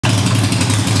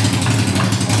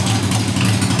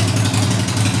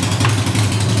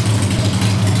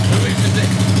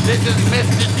This is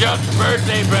Mr. Judd's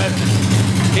birthday present.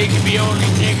 He can be only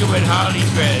nigga with Harley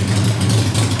threads.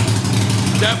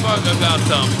 That fucker got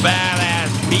some badass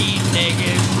beat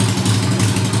niggas.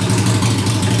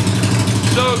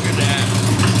 Look at that.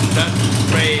 That's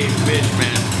a brave bitch,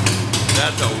 man.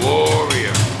 That's a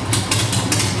warrior.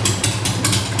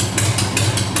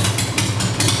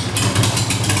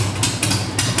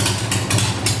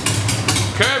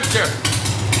 Curbster,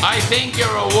 I think you're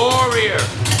a warrior.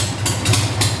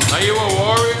 Are you a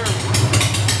warrior?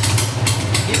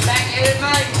 Get back at it,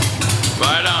 mate.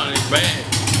 Right on, it's bad.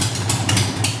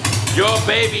 Your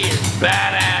baby is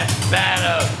badass,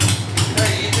 badass.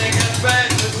 Hey, you think that's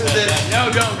bad? Listen to this. No,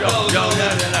 don't.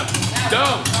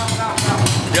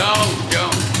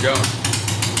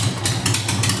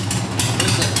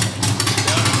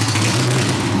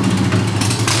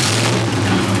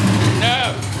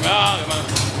 No, wrong.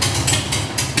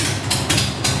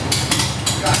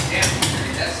 God damn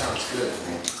it, that sounds good,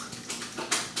 man.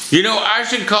 You know, I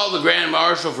should call the Grand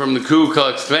Marshal from the Ku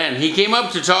Klux Klan. He came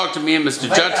up to talk to me and Mr.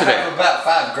 Judd today. I have about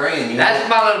 $5 grand. That's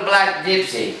my little black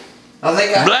gypsy. I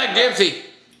think Black Gypsy.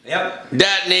 Yep.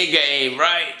 That nigga ain't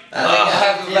right.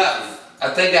 I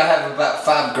think I have about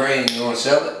 $5 grand. You want to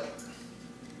sell it?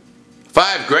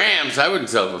 5 grams? I wouldn't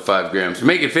sell it for 5 grams.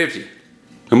 Make it 50.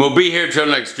 And we'll be here till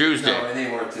next Tuesday. No, it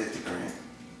ain't worth 50 grand.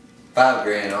 5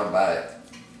 grand, I'll buy it.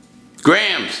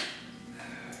 Grams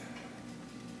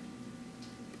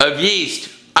of yeast.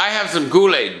 I have some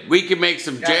Kool-Aid. We can make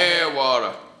some jar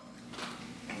water.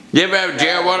 You ever have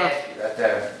jar water? Right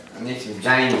there. I need some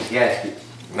James gasket.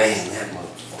 Man, that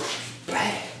motherfucker's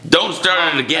bad. Don't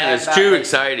start it again. It's too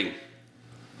exciting.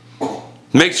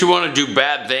 Makes you want to do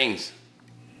bad things.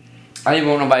 I didn't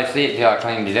want nobody to see it till I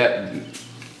cleaned it up.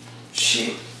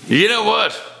 Shit. You know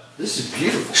what? This is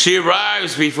beautiful. She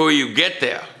arrives before you get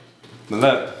there.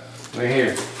 Look, we're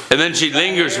here. And then she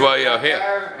lingers while you're here.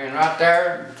 And right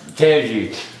there tells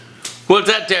you What's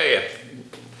that tell you?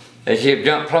 that she'll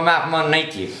jump plumb out from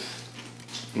underneath you.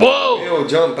 Whoa! It'll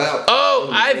jump out. Oh,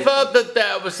 I thought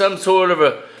that was some sort of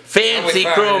a fancy How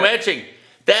we chrome fired it? etching.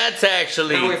 That's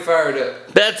actually... How we fired up?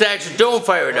 That's actually... Don't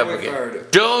fire it How up we again. fired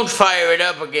it? Don't fire it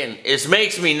up again. It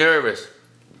makes me nervous.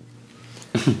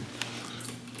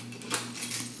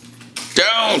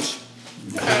 Don't!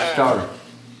 Starter.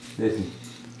 Listen.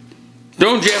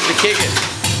 Don't you have to kick it?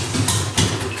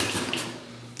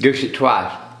 Goose it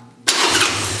twice.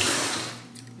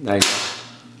 There you go.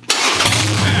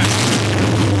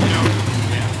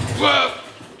 Whoa!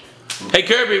 Hey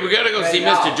Kirby, we gotta go see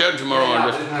Mr. Judd tomorrow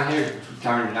on this. Not here.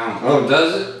 Turn it on. Oh,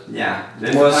 does it? Yeah.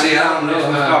 Well, see, I don't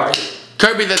know how.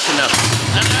 Kirby, that's enough.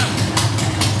 Enough!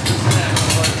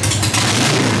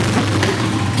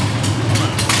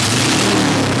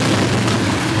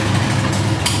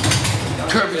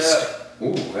 Kirby's...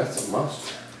 Ooh, that's a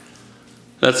monster.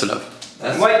 That's enough.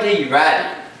 Wait till you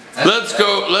ride it. Let's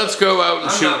go out and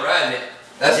I'm shoot. not riding it.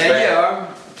 That's Yeah, bad. you are.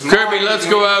 Kirby, let's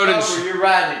go out and sober, you're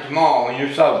riding it tomorrow when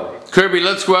you're sober. Kirby,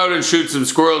 let's go out and shoot some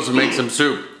squirrels and make some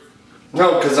soup.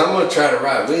 No, because I'm going to try to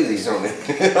ride wheelies on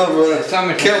it. I'm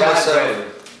going to kill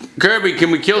myself. Kirby, can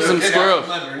we kill some Get out squirrels?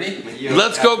 from underneath me.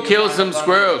 Let's go kill some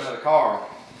squirrels.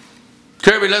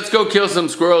 Kirby, let's go kill some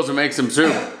squirrels and make some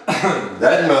soup.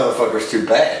 That motherfucker's too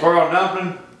bad. Squirrel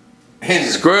dumpling?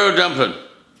 Squirrel dumpling.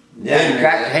 Yeah, you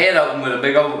crack the head open with a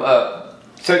big old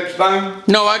soup spoon.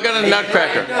 No, I got a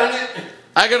nutcracker. Done it.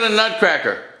 I got a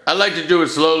nutcracker. I like to do it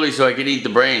slowly so I can eat the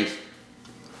brains.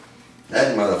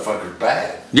 That motherfucker's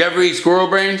bad. You ever eat squirrel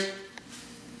brains?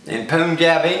 In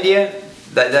Punjab, India,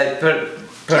 they put a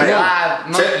live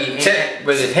monkey in it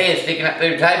with his head sticking up through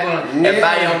the table, and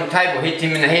everybody on the table hits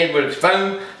him in the head with a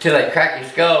spoon till they crack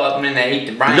his skull up and then they eat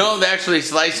the brain. No, they actually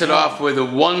slice it off with a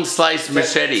one-slice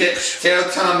machete. Tell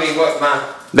Tommy what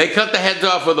my... They cut the heads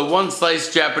off with a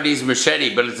one-slice Japanese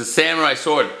machete, but it's a samurai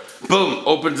sword. Boom,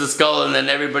 opens the skull and then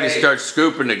everybody starts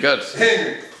scooping the guts.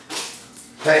 Henry.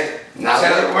 Hey,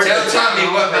 tell Tommy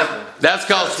what my... That's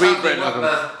called sweetbread.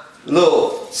 My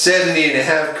little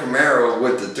 70.5 Camaro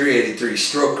with the 383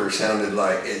 stroker sounded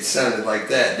like. It sounded like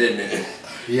that, didn't it?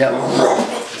 Yep.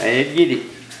 I didn't get it.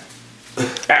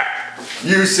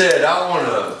 You said, I want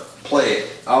to play it.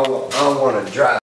 I want to drive.